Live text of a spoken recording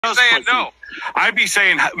saying no. I'd be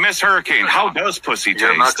saying, Miss Hurricane, how does pussy taste?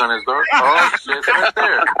 You knock on his door? Oh, shit, right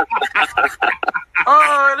there.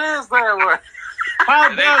 Oh, it is that way. How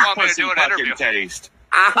They does want me to pussy do an fucking interview. taste?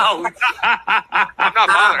 Ow! I'm not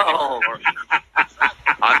bothering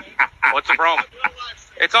you. What's the problem?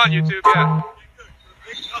 It's on YouTube, yeah.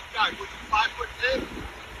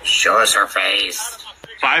 Show us her face.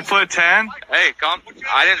 5'10"? Hey, calm.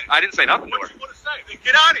 I didn't say nothing to her. Then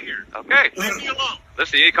get out of here. Okay. Leave me alone.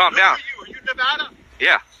 Listen, you need to calm down. Who are you? Are you Nevada?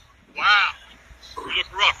 Yeah. Wow. You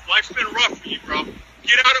look rough. Life's been rough for you, bro.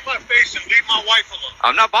 Get out of my face and leave my wife alone.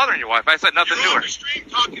 I'm not bothering your wife. I said nothing You're to on her. the stream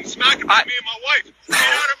talking smack about me and my wife. Get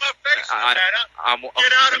out of my face, Nevada.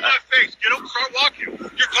 Get out of my face. Get up, start walking.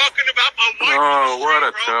 You're talking about my wife. Oh, what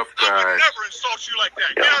a tough I guy. would never insult you like that.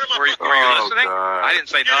 Get out of my Were you face. listening? God. I didn't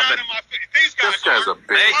say Get out nothing. of my face. These guys This guy's a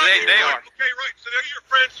bitch. They are. Okay, right. So they're your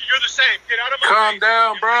friends. So you're the same. Get out of my Calm face.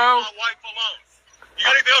 down, You bro. leave my wife alone. You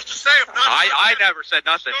got anything else to say? If not, I never said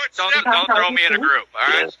nothing. Don't throw me in a group, all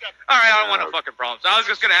right? All right, I don't want no fucking problems. I was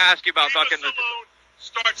just going to ask you about leave fucking... us alone.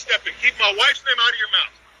 Start stepping. Keep my wife's name out of your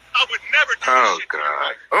mouth. I would never do Oh, this shit to your God.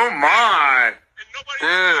 wife. Oh my! And nobody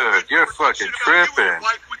Dude, you're fucking shit about you and tripping. your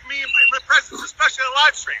wife with me in my presence, especially on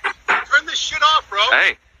live stream. Turn this shit off, bro.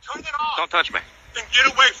 Hey, Turn it off. don't touch me. Then get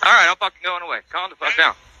away from All right, I'm fucking going away. Calm the fuck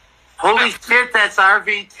down. Holy shit, that's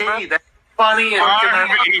RVT. That's funny. And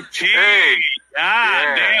RVT. Hey.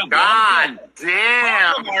 God damn. God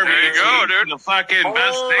damn. Welcome, There you go, RVT, dude. The fucking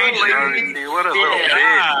best Holy station. RVT, what a little shit.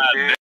 bitch, dude.